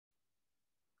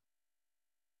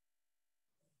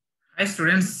Hi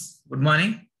students, good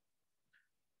morning.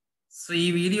 So ఈ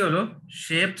వీడియోలో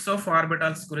shapes of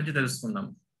orbitals గురించి తెలుసుకుందాం.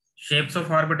 షేప్స్ ఆఫ్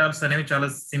ఆర్బిటాల్స్ అనేవి చాలా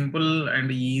సింపుల్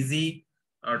అండ్ ఈజీ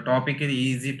టాపిక్. ఇది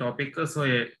easy topic. So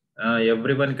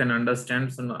everyone can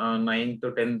understand. 9th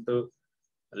 10th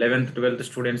 11th 12th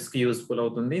students కి useful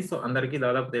అవుతుంది. సో అందరికీ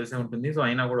దాదాపు తెలిసే ఉంటుంది. సో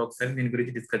అయినా కూడా ఒకసారి దీని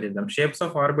గురించి డిస్కస్ చేద్దాం. షేప్స్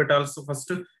ఆఫ్ ఆర్బిటాల్స్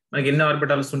ఫస్ట్ మనకి ఎన్ని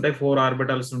ఆర్బిటాల్స్ ఉంటాయి? 4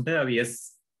 ఆర్బిటాల్స్ ఉంటాయి. అవి yes,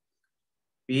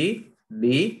 P,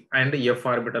 D and F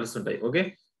orbitals ఉంటాయి. ఓకే,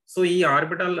 సో ఈ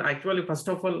orbital actually first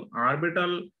of all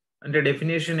orbital అంటే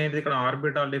డెఫినేషన్ ఏంటి? ఇక్కడ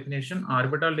orbital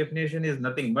definition is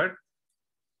nothing but,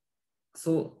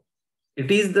 so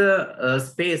it is the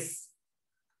space,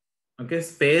 okay,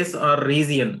 space are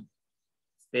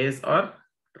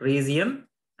region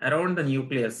around the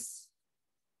nucleus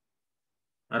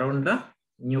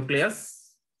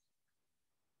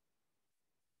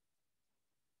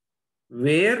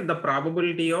where the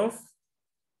probability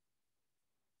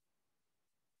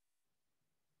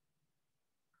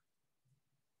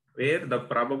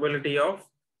of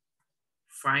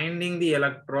finding the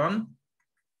electron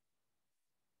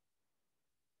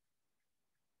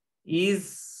is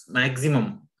maximum.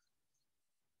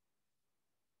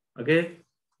 Okay,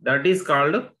 that is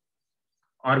called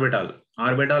orbital.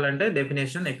 అంటే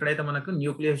definition ఎక్కడైతే మనకు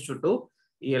nucleus చుట్టూ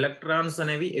ఈ electrons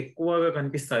అనేవి ఎక్కువగా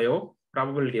కనిపిస్తాయో,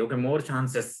 probability, okay, more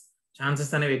chances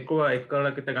అనేవి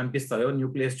ఎక్కడైతే కనిపిస్తాయో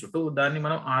nucleus చుట్టూ, దాన్ని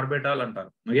మనం ఆర్బిటాల్ అంటారు.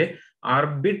 ఓకే,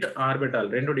 ఆర్బిటాల్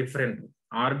రెండు డిఫరెంట్.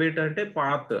 ఆర్బిట్ అంటే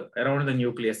path around the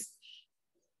nucleus,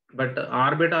 but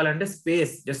orbital అంటే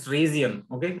స్పేస్, జస్ట్ రీజియన్.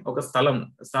 ఓకే, ఒక స్థలం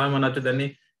అనొచ్చు దాన్ని.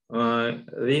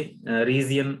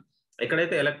 రీజియన్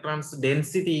ఎక్కడైతే ఎలక్ట్రాన్స్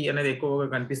డెన్సిటీ అనేది ఎక్కువగా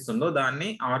కనిపిస్తుందో దాన్ని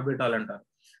ఆర్బిటాల్ అంటారు.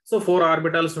 సో 4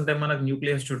 ఆర్బిటాల్స్ ఉంటాయి మనకు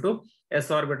న్యూక్లియస్ చుట్టూ. Yes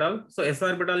orbital. So yes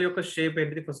orbital యొక్క షేప్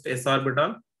ఏంటిది? First yes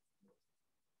orbital,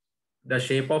 the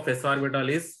shape of yes orbital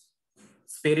is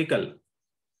spherical.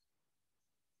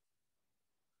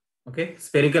 Okay,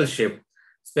 spherical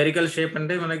shape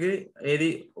అంటే మనకి ఏది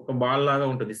ఒక బాల్ లాగా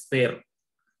ఉంటుంది, స్పేర్.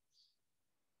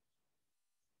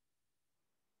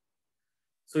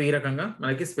 సో ఈ రకంగా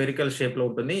మనకి స్పెరికల్ షేప్ లో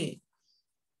ఉంటుంది.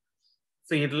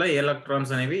 సో ఇట్లా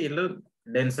ఎలక్ట్రాన్స్ అనేవి ఇట్లా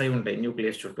డెన్స్ అయి ఉంటాయి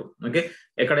న్యూక్లియస్ చుట్టూ. ఓకే,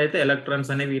 ఎక్కడైతే ఎలక్ట్రాన్స్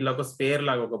అనేవి వీళ్ళ ఒక స్పేర్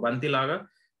లాగా, ఒక బంతి లాగా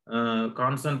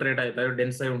కాన్సన్ట్రేట్ అవుతాయో,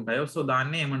 డెన్స్ అయి ఉంటాయో, సో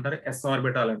దాన్ని ఏమంటారు? ఎస్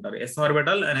ఆర్బిటాల్ అంటారు. ఎస్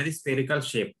ఆర్బిటాల్ అనేది spherical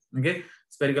shape. Okay,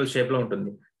 spherical shape లో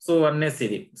ఉంటుంది. సో 1s,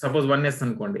 ఇది సపోజ్ 1s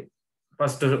అనుకోండి,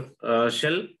 first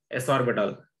shell yes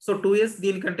orbital. So 2s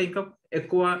దీనికంటే ఇంకా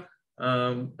ఎక్కువ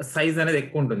సైజ్ అనేది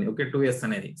ఎక్కువ ఉంటుంది. ఓకే, 2s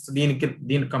అనేది. సో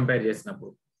దీనికి కంపేర్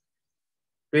చేసినప్పుడు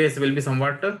 2s will be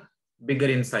somewhat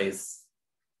bigger in size.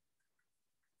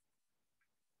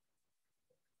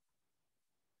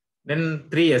 Then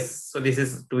 3s, so this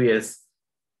is 2s.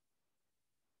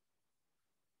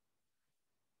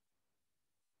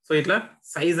 So ఇట్లా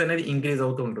సైజ్ అనేది ఇంక్రీజ్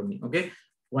అవుతూ ఉంటుంది. Okay,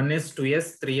 1s 2s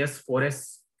 3s 4s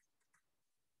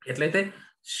ఎట్లయితే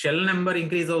షెల్ నెంబర్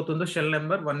ఇంక్రీజ్ అవుతుందో, షెల్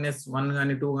నెంబర్ 1s 1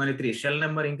 కానీ 2 కానీ 3 షెల్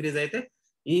నెంబర్ ఇంక్రీజ్ అయితే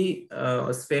ఈ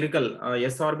స్పెరికల్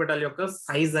ఎస్ ఆర్బిటల్ యొక్క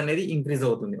సైజ్ అనేది ఇంక్రీజ్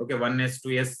అవుతుంది. Okay, 1s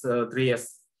 2s 3s.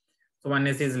 So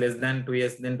 1s is less than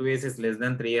 2s, then 2s is less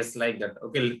than 3s, like that.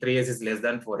 Okay, 3s is less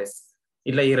than 4s.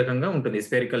 ఇట్లా ఈ రకంగా ఉంటుంది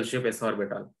spherical shape yes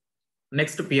orbital.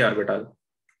 Next P orbital.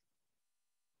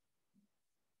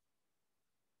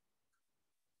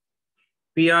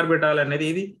 P orbital అనేది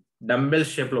ఇది dumbbell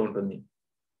shape లో ఉంటుంది.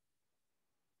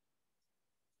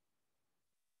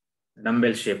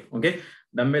 Okay,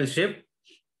 dumbbell shape.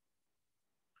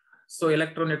 So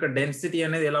electron యొక్క density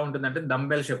అనేది ఎలా ఉంటుంది అంటే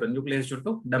డంబెల్ షేప్, న్యూక్లియస్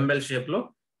చుట్టూ డంబెల్ షేప్ లో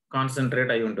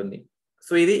కాన్సన్ట్రేట్ అయి ఉంటుంది.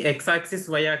 సో ఇది X axis,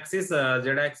 why axis,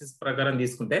 Z axis ప్రకారం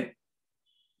తీసుకుంటే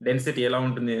డెన్సిటీ ఎలా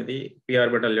ఉంటుంది? ఇది పి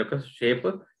ఆర్బిటల్ యొక్క షేప్.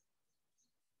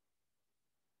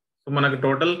 సో మనకు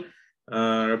టోటల్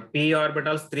పి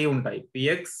ఆర్బిటల్స్ 3 ఉంటాయి,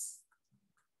 px,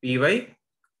 PY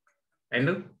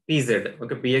and PZ.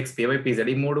 Okay, px, PY,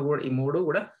 PZ ఈ మూడు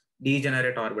కూడా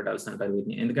డీజెనరేట్ ఆర్బిటల్స్ అంటారు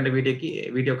వీటిని. ఎందుకంటే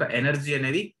వీటి యొక్క ఎనర్జీ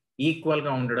అనేది ఈక్వల్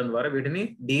గా ఉండడం ద్వారా వీటిని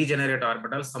డీజెనరేట్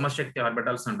ఆర్బిటల్స్, సమశక్తి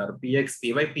ఆర్బిటల్స్ అంటారు. పిఎక్స్,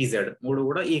 పివై, పిజెడ్ మూడు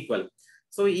కూడా ఈక్వల్.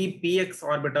 సో ఈ పిఎక్స్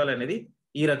ఆర్బిటల్ అనేది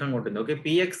ఈ రకంగా ఉంటుంది. ఓకే,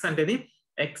 పిఎక్స్ అంటే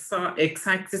ఎక్స్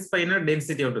యాక్సిస్ పైన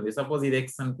డెన్సిటీ ఉంటుంది. సపోజ్ ఇది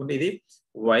ఎక్స్ అనుకుంటే, ఇది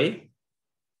వై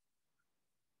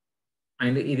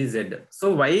అండ్ ఇది Z. So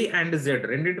why and Z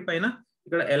రెండింటి పైన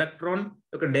ఇక్కడ ఎలక్ట్రాన్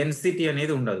యొక్క డెన్సిటీ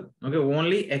అనేది ఉండదు. ఓకే,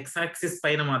 ఓన్లీ ఎక్స్ యాక్సిస్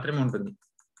పైన మాత్రమే ఉంటుంది.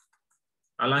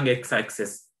 అలాంగ్ ఎక్స్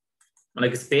యాక్సిస్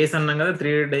మనకి స్పేస్ అన్నాం కదా,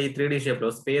 3D షేప్ లో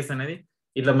స్పేస్ అనేది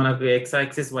ఇట్లా మనకు X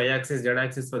axis, why axis, Z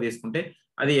axis లో తీసుకుంటే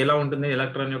అది ఎలా ఉంటుంది?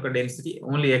 ఎలక్ట్రాన్ యొక్క డెన్సిటీ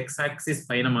ఓన్లీ ఎక్స్ యాక్సిస్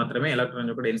పైన మాత్రమే ఎలక్ట్రాన్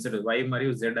యొక్క డెన్సిటీ. వై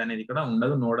మరియు జెడ్ అనేది ఇక్కడ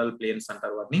ఉండదు. నోడల్ ప్లేన్స్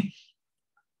అంటారు వాటిని.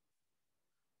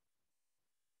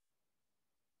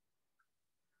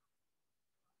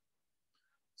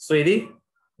 సో ఇది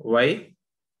y,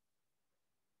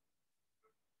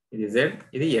 ఇది z,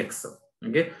 ఇది x.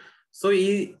 ఓకే, సో ఈ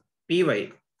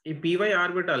py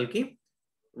ఆర్బిటాల్ కి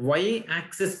y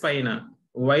యాక్సిస్ పైన,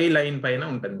 y లైన్ పైన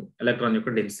ఉంటుంది ఎలక్ట్రాన్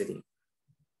యొక్క డెన్సిటీ.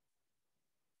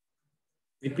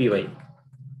 ఇది py.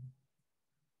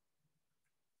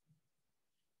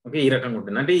 ఓకే, ఈ రకంగా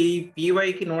ఉంటుంది. అంటే ఈ py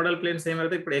కి నోడల్ ప్లేన్స్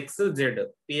ఏమైతే ఇప్పుడు xz,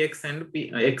 px అండ్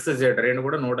xz రెండు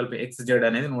కూడా నోడల్, xz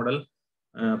అనేది నోడల్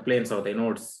ప్లేన్స్ అవుతాయి,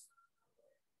 నోడ్స్.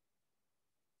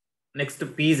 Next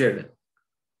pz,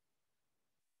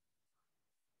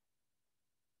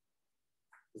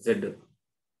 z.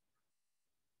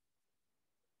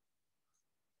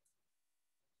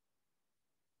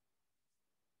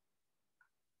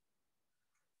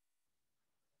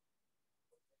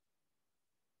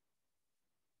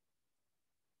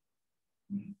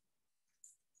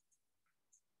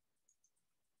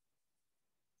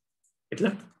 ఇట్లా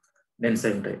డెన్స్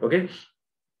అయి ఉంటాయి. ఓకే,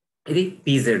 ఇది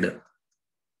pz,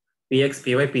 px,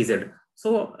 py, pz. So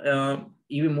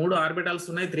ఇవి మూడు ఆర్బిటల్స్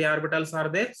ఉన్నాయి, 3 orbitals are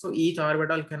there. So each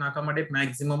orbital can accommodate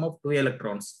maximum of 2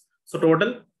 electrons. So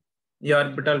total ఈ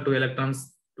orbital 2 electrons,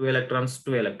 2 electrons,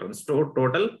 2 electrons,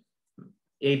 total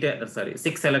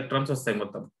 6 electrons వస్తాయి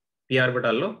మొత్తం. పి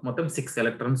ఆర్బిటల్లో మొత్తం 6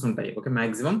 ఎలక్ట్రాన్స్ ఉంటాయి. ఓకే,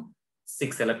 మాక్సిమం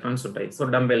 6 ఎలక్ట్రాన్స్ ఉంటాయి. So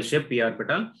dumbbell shape P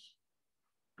orbital.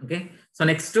 Okay, so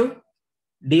next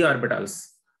D orbitals.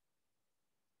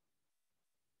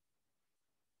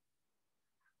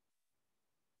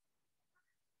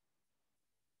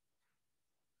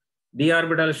 d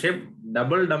orbital shape,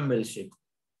 double dumbbell shape,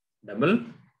 double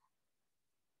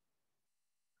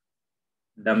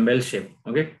dumbbell shape.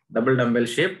 Okay, double dumbbell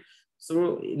shape. So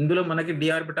ఇందులో మనకి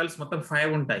d orbitals మొత్తం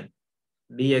 5 ఉంటాయి.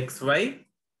 dxy,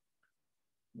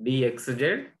 dxz,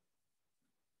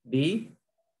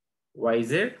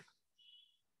 dyz,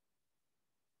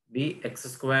 dx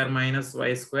square minus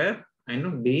y square and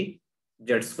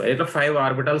dz square. ఇట్లా 5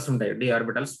 orbitals ఉంటాయి. d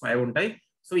orbitals 5 ఉంటాయి.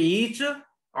 So each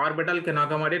orbital can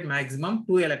accommodate maximum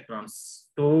 2 electrons,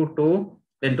 2,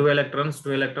 then 2 electrons,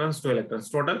 2 electrons, 2 electrons.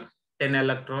 Total 10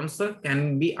 electrons can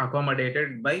be accommodated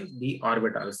by d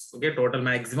orbitals. Okay, total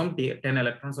maximum 10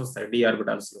 electrons వస్తాయి d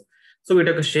orbitals లో. So వీటి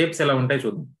యొక్క shapes ఎలా ఉంటాయి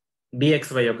చూద్దాం.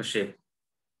 dxy యొక్క షేప్,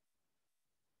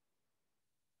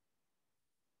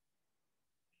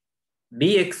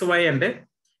 dxy అంటే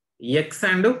x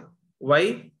అండ్ y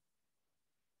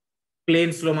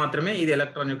ప్లేన్స్ లో మాత్రమే ఇది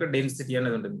ఎలక్ట్రాన్ యొక్క డెన్సిటీ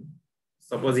అనేది ఉంటుంది.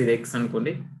 సపోజ్ ఇది x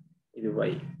అనుకోండి, ఇది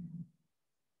y.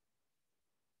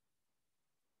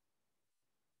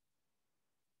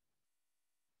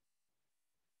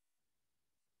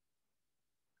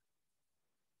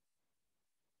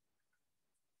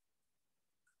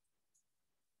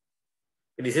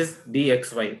 This is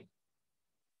dxy.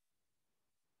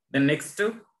 Then next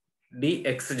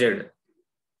dxz.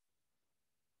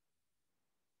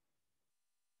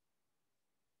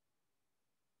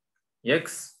 X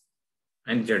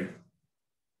and z.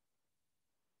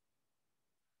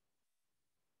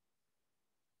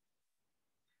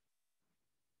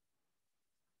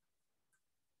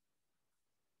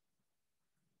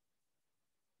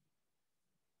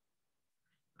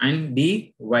 And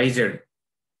dyz,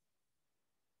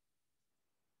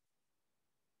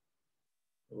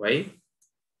 y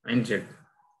and z.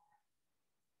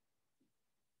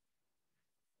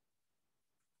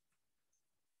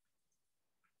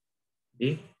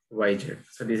 dyz.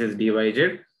 So this is dyz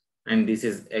and this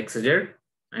is xz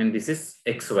and this is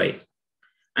xy.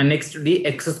 And next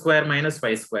dx square minus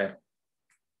y square.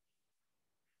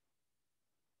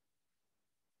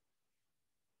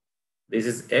 This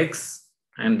is x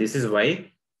and this is y.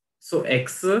 So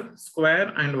x square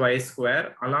and y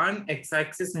square along x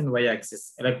axis and y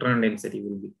axis electron density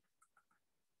will be.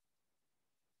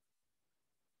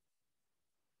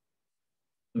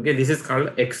 Okay, this is called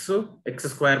x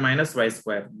square minus y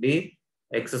square,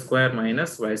 dx square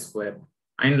minus y square.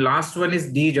 And last one is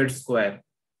dz square.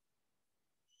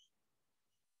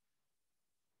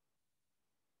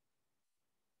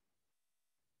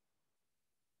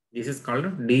 This is called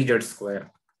dz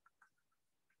square.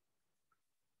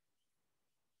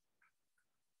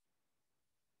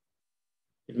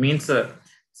 It means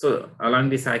so along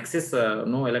this axis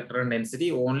no electron density,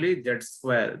 only z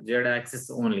square, z axis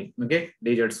only. Okay,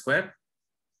 dz square.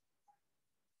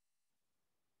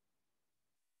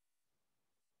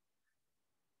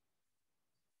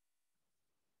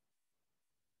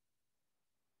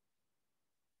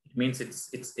 It means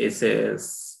it's a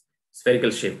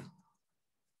spherical shape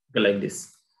like this.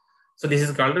 So this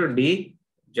is called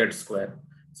dz square.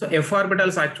 So f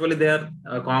orbitals actually they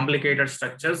are complicated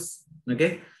structures.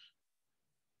 Okay,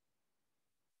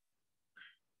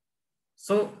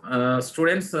 So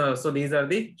students, so these are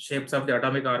the shapes of the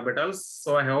atomic orbitals.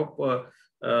 So I hope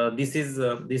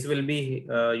this will be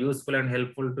useful and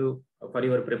helpful to for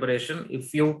your preparation.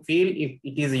 If you feel if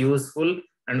it is useful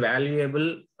and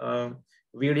valuable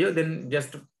video, then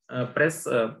just press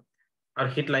or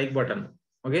hit like button,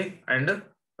 okay, and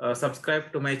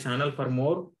subscribe to my channel for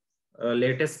more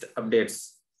latest updates.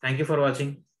 Thank you for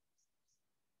watching.